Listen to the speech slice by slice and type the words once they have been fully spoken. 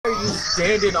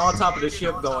standing on top of the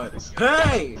ship going,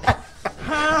 hey,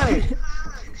 hey,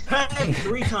 hey,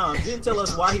 3 times. Didn't tell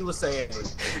us why he was saying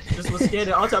it. Just was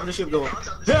standing on top of the ship going,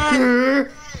 hey.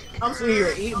 I'm sitting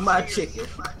here eating my chicken.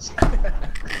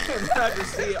 And I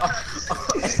just see it,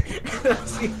 and I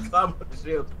see it climb on the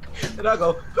ship. And I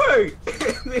go, hey!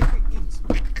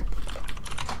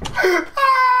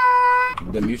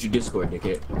 The mutual Discord,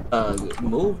 dickhead.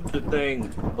 Move the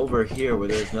thing over here where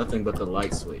there's nothing but the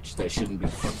light switch. That shouldn't be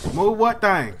functional. Move what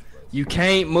thing? You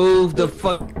can't move the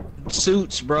fuck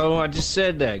suits, bro. I just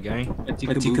said that, gang.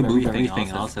 But you can move everything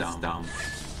else that's dumb.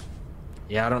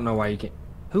 Yeah, I don't know why you can't.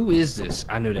 Who is this?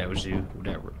 I knew that was you.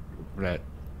 That.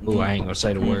 Ooh, I ain't gonna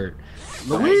say the word.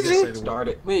 Luigi?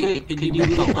 Started. Wait, can you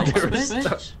do the light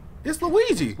switch? It's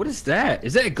Luigi. What is that?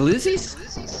 Is that Glizzy's?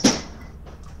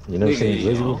 You never seen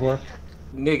Glizzy before?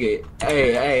 Nigga,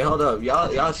 hey, hold up.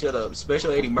 Y'all shut up.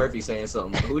 Special 80 Murphy saying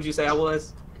something. Who'd you say I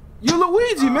was? You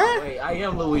Luigi, man. Wait, I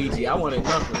am Luigi. I wanted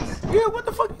Knuckles. Yeah, what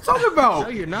the fuck you talking about? No,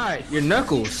 you're not. You're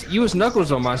Knuckles. You was Knuckles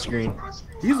on my screen.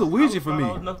 He's Luigi for me.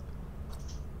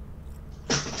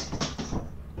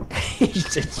 He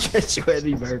said Special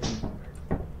Eddie Murphy.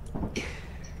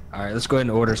 Alright, let's go ahead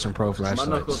and order some pro flashlights.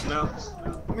 My Knuckles now.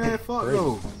 Man, fuck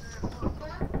no.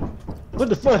 What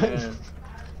the fuck?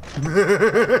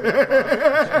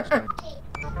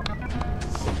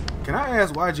 Can I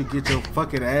ask why'd you get your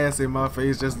fucking ass in my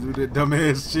face just to do that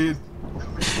dumbass shit?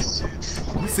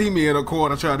 You see me in a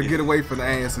corner trying to get away from the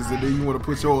asses and then you want to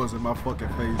put yours in my fucking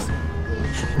face.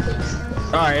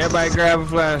 Alright, everybody grab a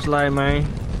flashlight, man.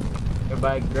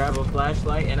 Everybody grab a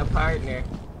flashlight and a partner.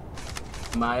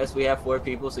 Myas, we have 4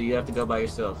 people, so you have to go by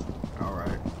yourself.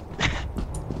 Alright.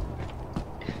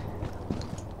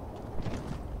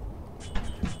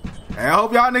 Hey, I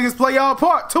hope y'all niggas play y'all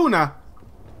part too now.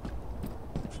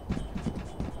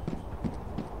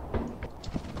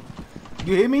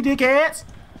 You hear me, dickheads?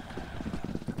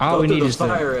 All we need is the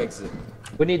fire exit.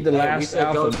 We need the last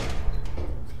alpha.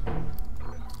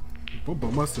 I'm by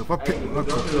myself. I pick.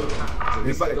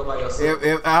 If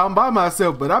if I'm by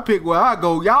myself, but I pick where I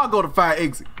go. Y'all go to fire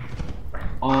exit.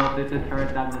 Oh, this is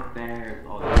first down the stairs.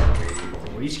 Oh, that's crazy.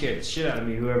 Well, you scared the shit out of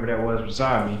me, whoever that was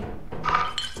beside me.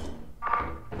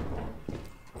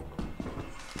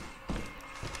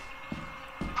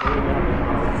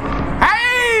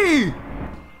 Hey!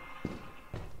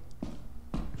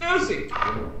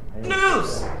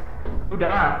 News! Who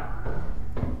died?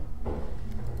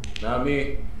 Not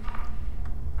me.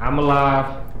 I'm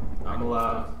alive. I'm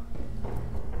alive.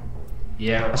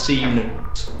 Yeah, I see you,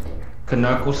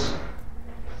 Knuckles.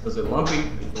 Was it Lumpy?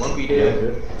 Lumpy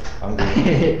dead? Yeah, I'm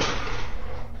good.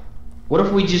 What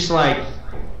if we just like?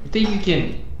 You think you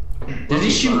can? Does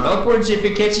it shoot upwards if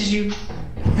it catches you?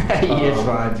 Yeah, it's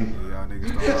fine. Y'all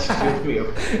niggas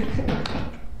don't.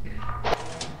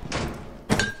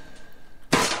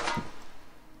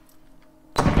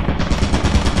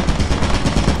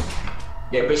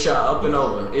 Yeah, it shot up and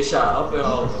over. It shot up and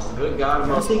over. Good God,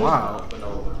 motherfucker. Wow. Up and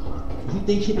over. You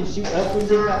think you can shoot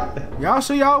upwards and not? Y'all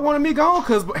sure y'all wanted me gone?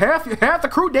 Cause half the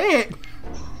crew dead.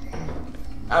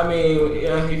 I mean,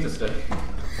 yeah, he's a stay.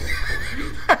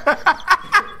 I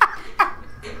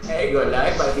ain't gonna lie,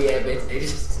 it might be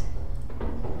advantageous.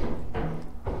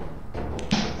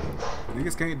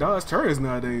 Niggas can't dodge turrets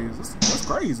nowadays. That's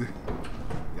crazy.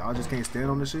 Y'all just can't stand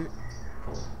on this shit.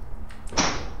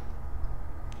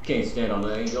 Can't stand on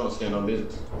that. Ain't gonna stand on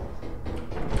business.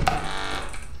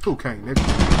 Who can't, nigga?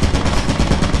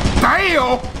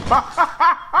 Damn!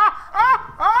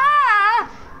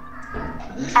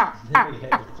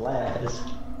 Flash.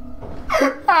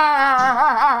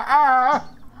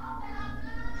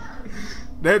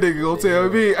 That nigga gonna tell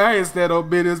me I ain't stand on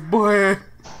business, boy.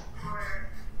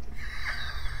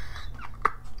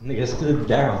 Nigga stood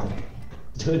down.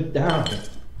 Stood down.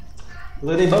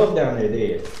 Look, they both down there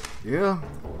dead. Yeah.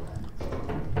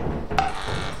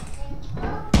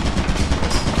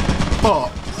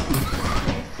 Fuck.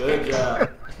 Good job.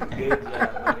 Good job,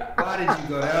 buddy. Why did you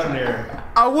go down there?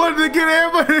 I wanted to get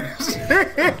everybody shit.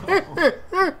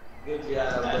 Good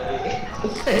job,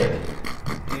 buddy.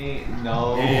 No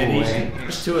Yeah, way.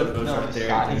 there's 2 of those No, right there.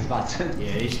 shot, he's about to.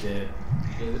 Yeah, he's dead.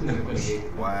 Yeah, this nigga gonna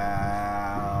get.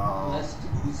 Wow. Let's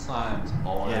do slimes.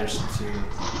 Oh, Yeah, there's 2.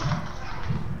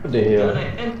 What the hell? Gonna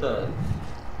enter.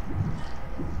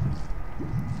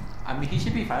 I mean, he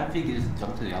should be fine if he can just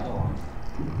jump to the other one.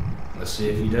 Let's see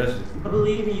if he does it. I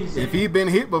believe in you, Zach. If he been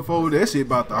hit before, that shit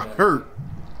about to hurt.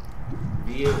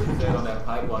 He is dead on that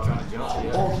pipe while trying to jump.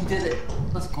 Yeah. Oh, he did it.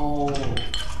 Let's go.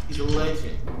 He's a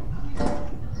legend.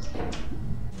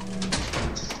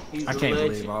 He's I a can't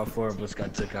legend. believe all 4 of us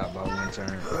got took out by 1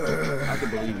 turn. I can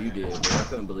believe you did, but I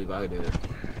couldn't believe I did.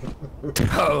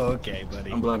 Oh, okay,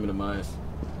 buddy. I'm blaming the mines.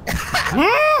 He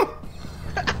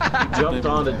jumped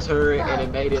on the turret and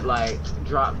it made it like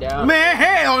drop down. Man,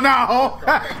 hell no!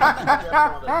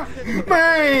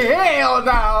 Man, hell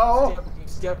no! You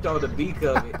stepped on the beak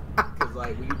of it. Cause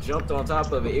like when you jumped on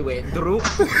top of it, it went through.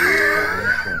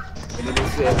 And then it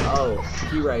said, oh,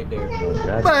 he right there.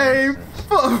 Man,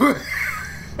 fuck.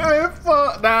 Man,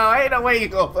 fuck. No, ain't no way you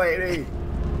gonna play these.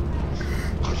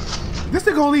 This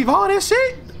nigga gonna leave all that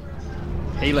shit?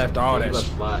 He left all He that left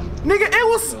shit. a lot Nigga, it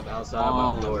was... outside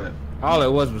my floor. All it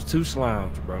was 2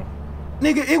 slimes, bro.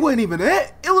 Nigga, it wasn't even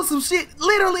that. It was some shit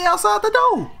literally outside the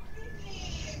door.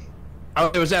 Oh,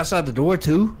 it was outside the door,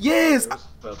 too? Yes.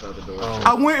 Outside the door. Oh.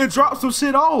 I went and dropped some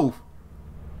shit off.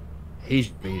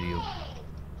 He's medium.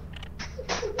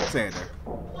 Xander.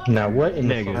 Now what in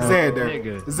the Nigga. fuck? Xander.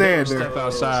 Nigga. Xander. Step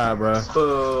outside, bro.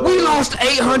 Uh, We lost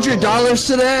 $800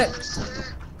 to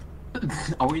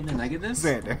that? Are we in the negative?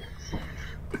 Xander.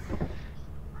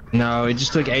 No, it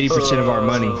just took 80% of our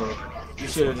money. You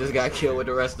should have just got killed with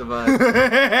the rest of us.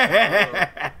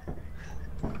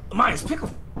 Mine's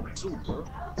pickle. Too, bro.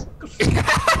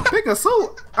 Pick a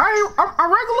suit.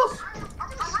 I'm regular.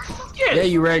 Yeah,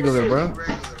 you regular, bro.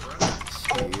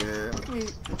 Yeah.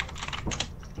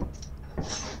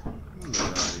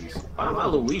 Why am I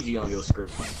Luigi on your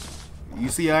script? You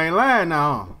see, I ain't lying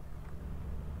now.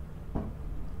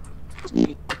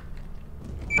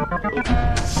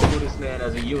 Show this man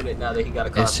as a unit now that he got a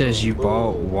costume. It says you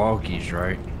bought Ooh. walkies,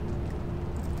 right?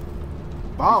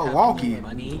 Ball walkie.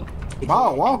 Money.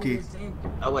 Ball walkie.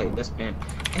 Oh wait, that's Panda.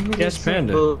 That's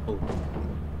Panda. Ooh.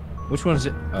 Which one is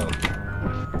it? Oh.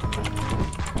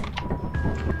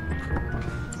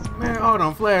 Man, all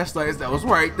them flashlights that was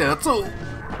right there too.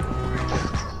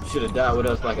 Should have died with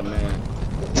us like a man.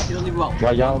 You only bought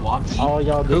Why y'all, one walkie? all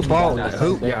y'all Who did bought was that? buy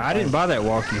Who? that Yeah, I didn't buy that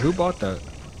walkie. Who bought that?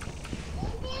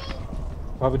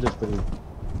 Probably just because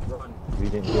we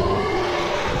didn't get it.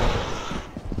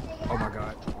 Oh my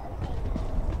god.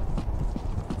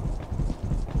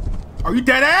 Are you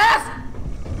dead ass?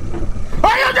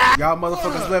 Are you dead? Y'all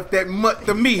motherfuckers left that mutt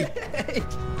to me.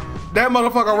 That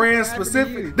motherfucker ran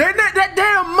specific. That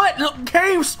damn mutt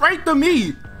came straight to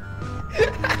me.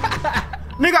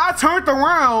 Nigga, I turned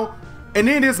around and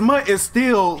then this mutt is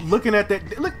still looking at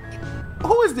that. Look,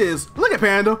 who is this? Look at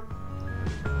Panda.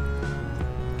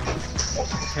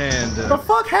 And The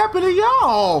fuck happened to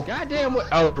y'all? goddamn what?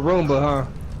 Oh, the Roomba, huh?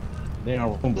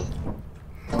 Damn, Roomba.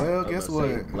 Well, guess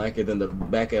what? Blacker than the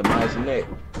back of my neck.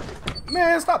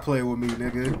 Man, stop playing with me,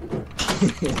 nigga.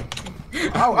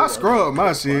 I scrubbed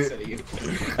my shit.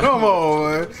 Come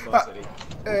on, man.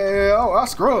 I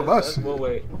scrubbed my That's shit. one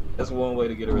way. That's one way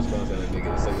to get a response out of a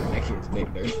nigga. To say the neck his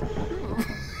neck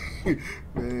dirty.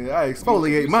 Man, I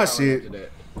exfoliate my shit. After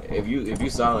that. If you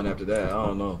silent after that, I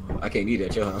don't know. I can't eat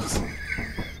at your house.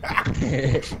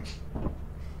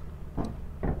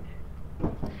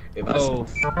 If I Oh,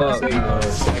 say fuck.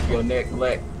 smack your neck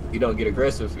black, you don't get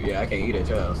aggressive. Yeah, I can't eat at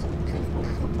your house.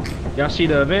 Y'all see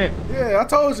the event? Yeah, I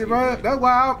told you, bro. That's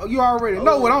why you already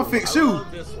know what I'm fix I you.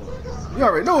 love this one. You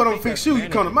already know what I'm fix you. You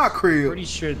come to my crib,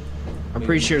 I'm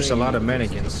pretty sure it's a lot of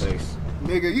mannequins.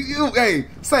 nigga. You hey,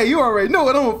 say you already know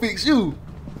what I'm gonna fix you.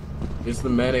 It's the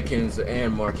mannequins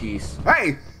and Marquise.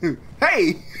 Hey,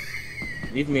 hey,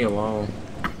 Leave me alone.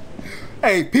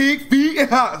 hey, pig feet and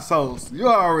hot sauce. You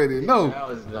already know. Now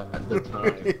is not the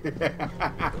time.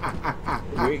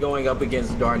 We're going up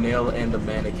against Darnell and the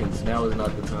mannequins. Now is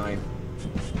not the time.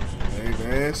 Hey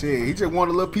man, shit. He just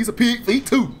wanted a little piece of pig feet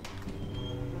too.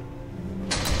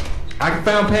 I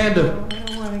found Panda. I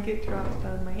don't want to get dropped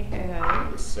on my head.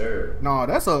 Yes, sir. No,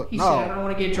 that's a He said I no. don't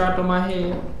want to get dropped on my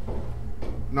head.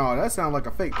 No, that sounds like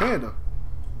a fake panda.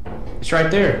 It's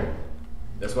right there.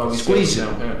 That's why we Squeeze said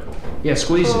it. down Panda. Yeah,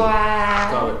 squeeze it. Call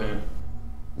Wow. it Panda.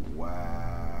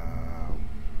 Wow.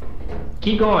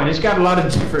 Keep going. It's got a lot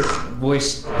of different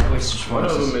voice One of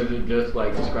responses. them is just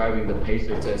like describing the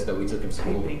pacer test that we took in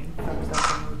school.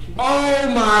 Oh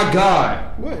my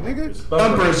god. What, nigga?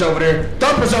 Thumper is over there.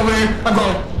 Thumper's over there. I'm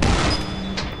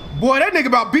going. Boy, that nigga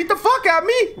about beat the fuck out of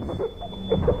me.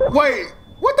 Wait,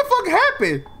 what the fuck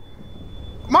happened?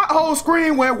 My whole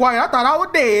screen went white. I thought I was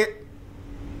dead.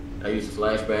 I used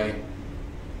flashbang.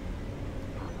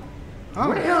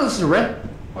 Where the hell is the red?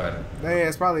 What? They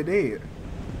ass probably dead.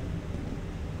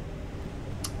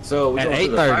 So we At going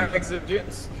to the 8:30. fire exit,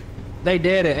 gents? They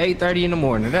dead at 8:30 in the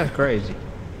morning. That's crazy.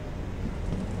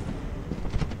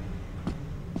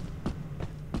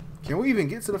 Can we even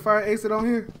get to the fire exit on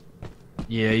here?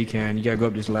 Yeah, you can. You gotta go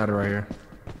up this ladder right here.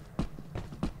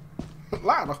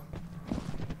 Ladder.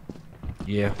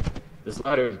 Yeah. This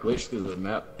ladder is glitched through the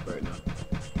map right now.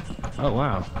 Oh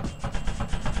wow.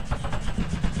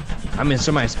 I'm in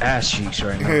somebody's ass cheeks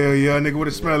right now. Hell yeah, nigga, what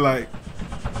it smell like?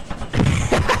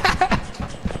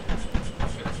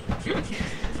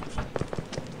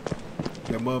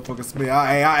 That motherfucker smell.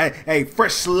 Hey,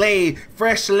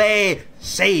 freshly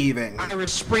shaving.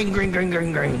 Irish spring green.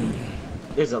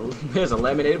 There's a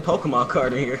laminated Pokemon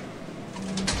card in here.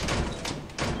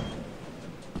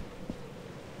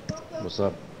 What's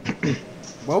up?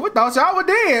 Well, we thought y'all were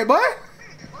dead, boy.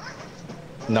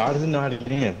 No, I didn't know how to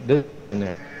get in. This in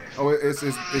there. Oh, it's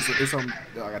some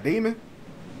like a demon.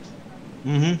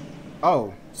 Mm-hmm.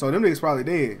 Oh, so them niggas probably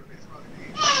dead.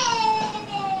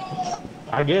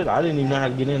 I guess I didn't even know how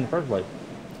to get in the first place.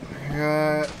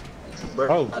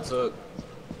 Bro, I took.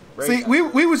 See,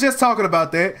 we was just talking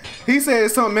about that. He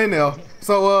said something in there.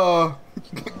 So oh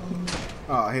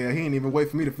hell, he ain't even wait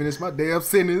for me to finish my damn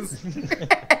sentence.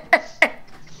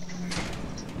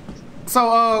 So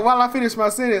while I finish my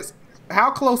sentence,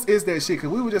 how close is that shit? Cause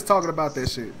we were just talking about that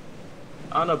shit.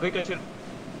 I don't know, pick that shit.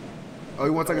 Oh,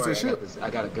 you want to take us to the ship? I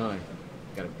got a gun.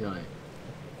 Hey,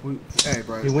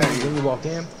 bro. When you walk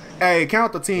in? Hey,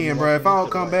 count to 10, bro. If I don't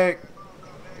come back,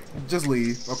 just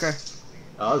leave, okay?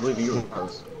 I was leaving you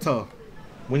first. Tough.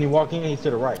 When you walk in, he's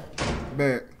to the right.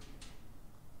 Bad.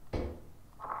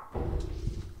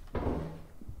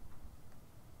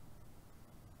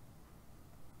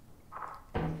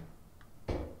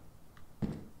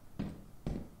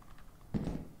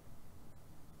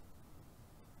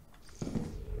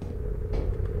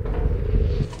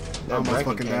 I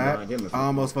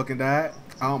almost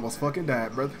fucking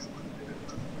died, brother.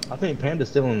 I think Panda's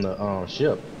still in the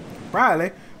ship.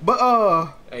 Probably.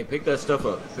 But hey, pick that stuff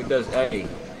up. Pick that. Hey,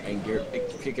 and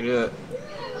pick it up.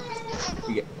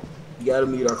 You gotta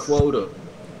meet our quota.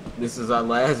 This is our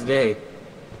last day.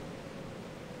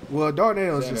 Well,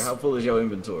 Darnell's just. How full is your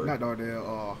inventory? Not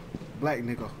Darnell. Black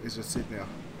nigga is just sitting there.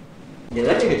 Yeah,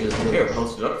 that nigga just there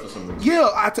posted up for some reason.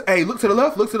 Yeah, hey, look to the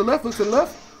left. Look to the left. Look to the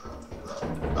left.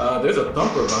 There's a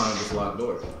thumper behind this locked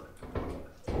door.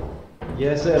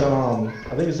 Yeah, it said,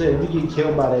 I think it said if you get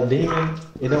killed by that demon,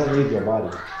 it don't leave your body.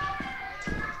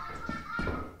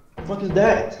 What the fuck is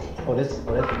that? Oh, that's it.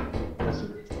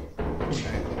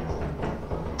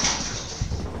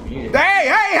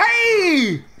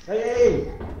 Hey!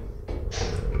 Hey!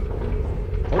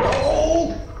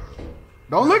 Oh!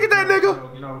 Don't look at that nigga!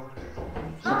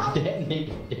 That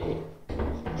nigga dead.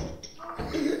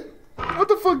 What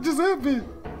the fuck just happened?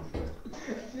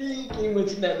 He came and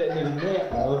snapped that nigga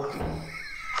neck, bro.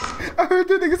 I heard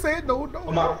that nigga say no.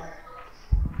 Come on.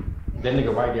 That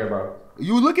nigga right there, bro.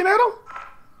 You looking at him?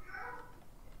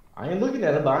 I ain't looking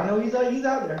at him, but I know he's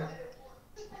out there.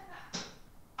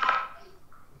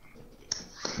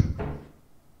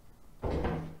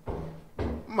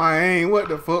 Man, what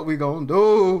the fuck we gonna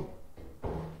do?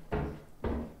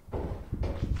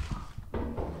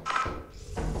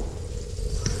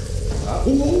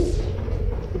 Ooh!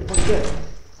 What the fuck is that?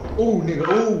 Ooh, nigga,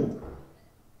 ooh!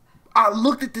 I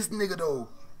looked at this nigga though.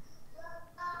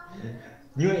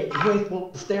 You ain't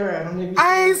supposed to stare at him, nigga.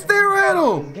 I ain't staring at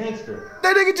him. Gangster.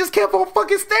 That nigga just kept on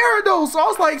fucking staring though, so I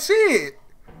was like, shit.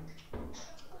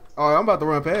 Alright, I'm about to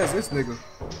run past this nigga.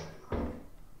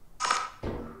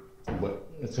 But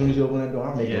as soon as you open that door,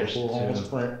 I'm making a full-on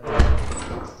sprint.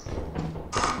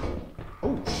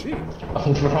 Oh shit.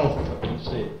 Oh, wrong fucking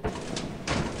shit.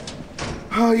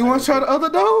 Oh, you wanna try the other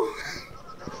door?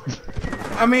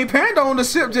 I mean, Panda on the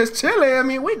ship just chilling. I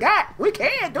mean, we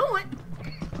can do it.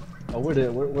 Oh, where's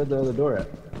the other door at?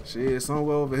 Shit,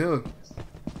 somewhere over here.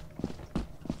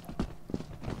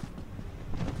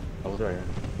 Oh, it's right here.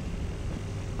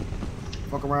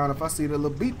 Fuck around, if I see the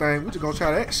little beat thing, we just gonna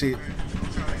try that shit.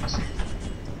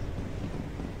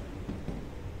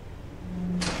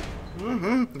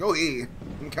 Go ahead.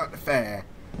 And count to 5.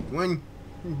 1,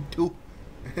 2,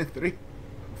 3,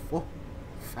 4,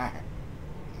 5.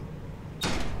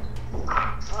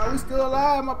 Oh, we still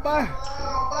alive, my boy.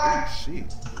 Oh,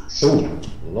 shit. Oh,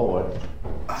 Lord.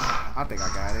 I think I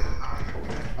got it.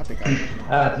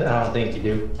 I don't think you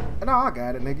do. No, I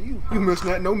got it, nigga. You must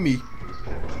not know me.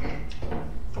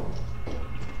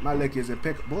 My luck is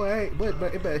impeccable. Boy, hey,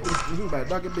 but he about to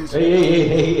dog it, bitch.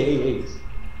 Hey.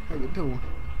 How you doing?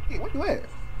 Hey, where you at?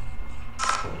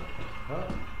 Huh?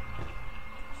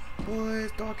 Boy,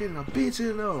 it's darker than a bitch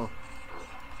in there.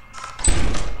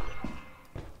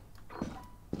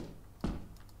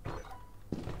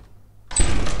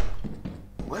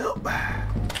 Well,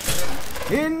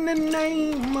 in the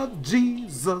name of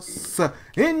Jesus,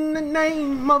 in the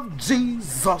name of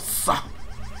Jesus.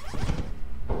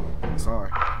 Sorry.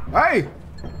 Hey!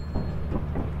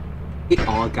 We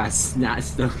all got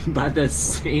snatched up by the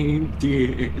same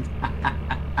dude.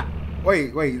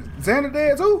 Wait, Xander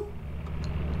dead too?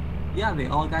 Yeah, they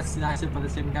all got snatched up by the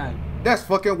same guy. That's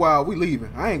fucking wild. We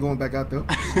leaving. I ain't going back out there.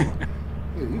 Yeah,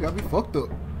 you got me fucked up.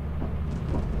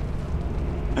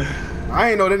 I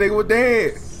ain't know that nigga was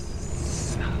dead.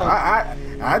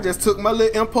 I just took my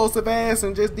little impulsive ass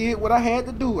and just did what I had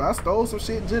to do. I stole some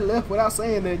shit and just left without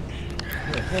saying that.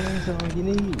 Hands on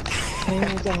your knees.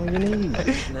 Hands on your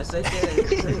knees. Now say that.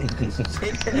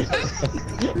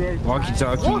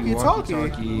 Walkie-talkie.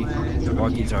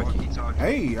 Walkie-talkie.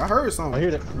 Hey, I heard something. I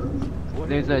hear that.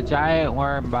 There's a giant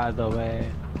worm, by the way.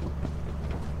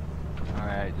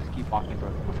 Alright, just keep walking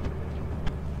towards it.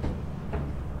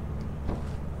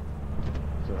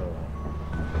 So,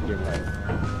 get right.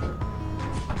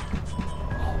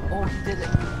 Oh, he did it.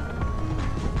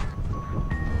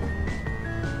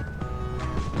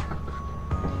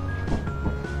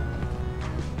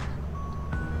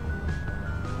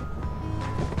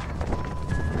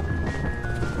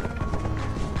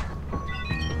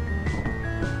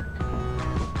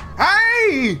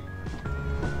 Hey!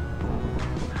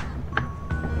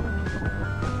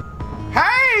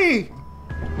 Hey!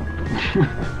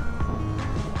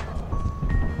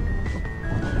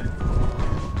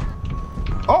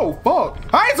 Oh fuck!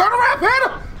 Hey, turn around, Panda!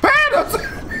 Panda!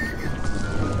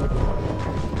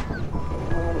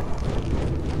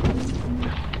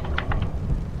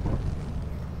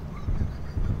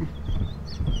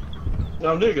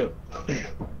 Now, nigga.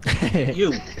 You.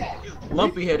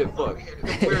 Lumpy headed fuck.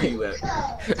 Where are you at?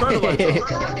 Turn the lights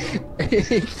on.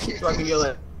 So I can yell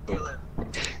at you.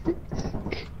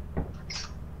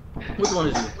 Which one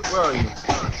is you? Where are you?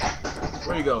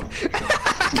 Where you go? Is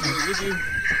this you?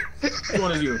 Which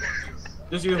one is you?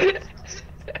 This you?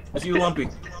 It's you, Lumpy.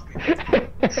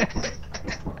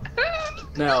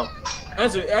 Now,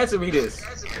 answer me this.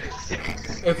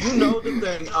 If you know the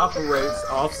thing operates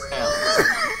off sound,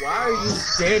 why are you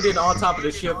standing on top of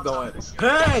the ship going,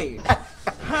 hey!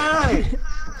 Hey!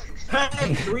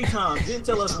 Hey! 3 times. Didn't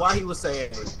tell us why he was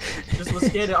saying it. Just was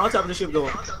standing on top of the ship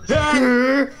going,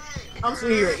 hey! I'm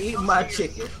sitting here eating my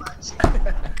chicken.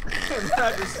 And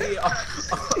I just see it,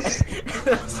 and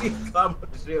I see it climb on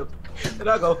the ship. And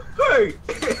I go, hey!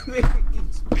 And then he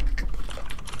eats me.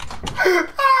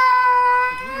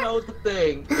 You know the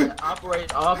thing that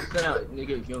operates off sound,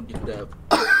 nigga. If you don't get that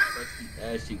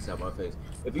ass cheeks out my face.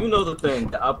 If you know the thing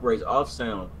that operates off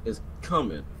sound is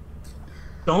coming,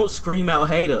 don't scream out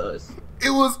 "Hey" to us.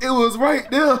 It was right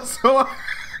there, so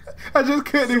I just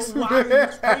couldn't So why are you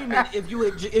explain. screaming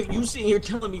if you sitting here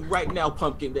telling me right now,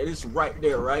 Pumpkin, that it's right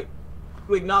there, right?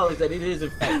 You acknowledge that it is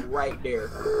in fact right there.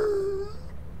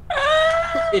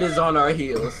 It is on our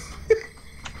heels,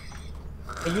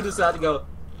 and you decide to go,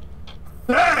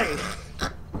 hey!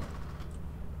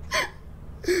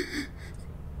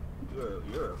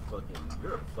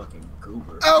 You're a fucking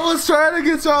goober. I was trying to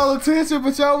get y'all attention,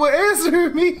 but y'all were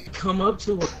answering me. Come up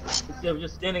to us. Instead of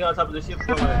just standing on top of the ship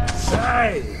going,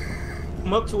 hey!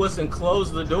 Come up to us and close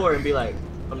the door and be like,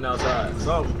 I'm outside.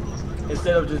 Something.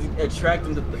 Instead of just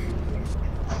attracting the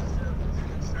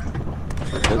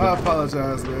I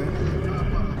apologize, man.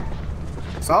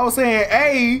 So I was saying,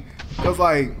 hey, cause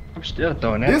like I'm still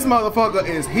throwing that. this motherfucker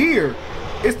is here.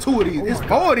 It's 2 of these. It's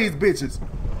 4 of these bitches.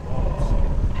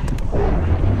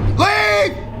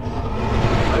 Leave!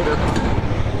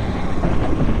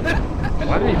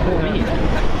 Why did they pull me?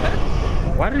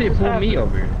 Why did they pull me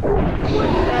over here? He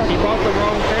bought the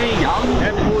wrong thing.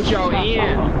 That pulled y'all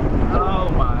in. oh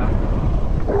my.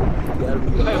 You gotta be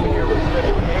over here with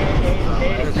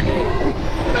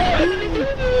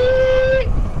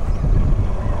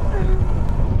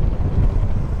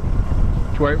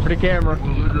Twerk for the camera.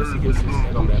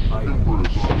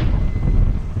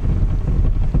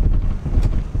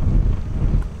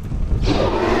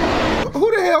 Who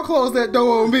the hell closed that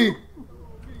door on me?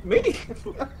 Me?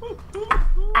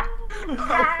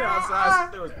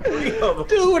 Outside, there was 3 of them.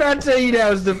 Dude, when I tell you that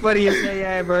was the funniest thing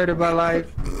I ever heard in my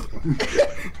life.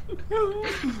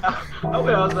 I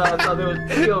went outside and saw there was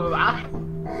 3 of them.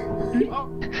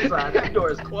 Outside, that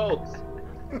door is closed.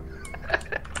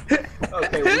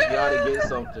 Okay, we gotta get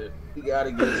something. We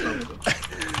gotta get something.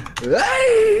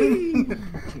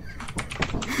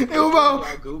 It was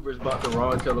about Goobers bought the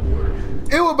wrong teleporter.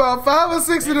 It was about 5 or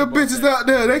 6 of the bitches out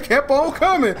there. They kept on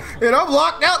coming, and I'm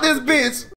locked out this bitch.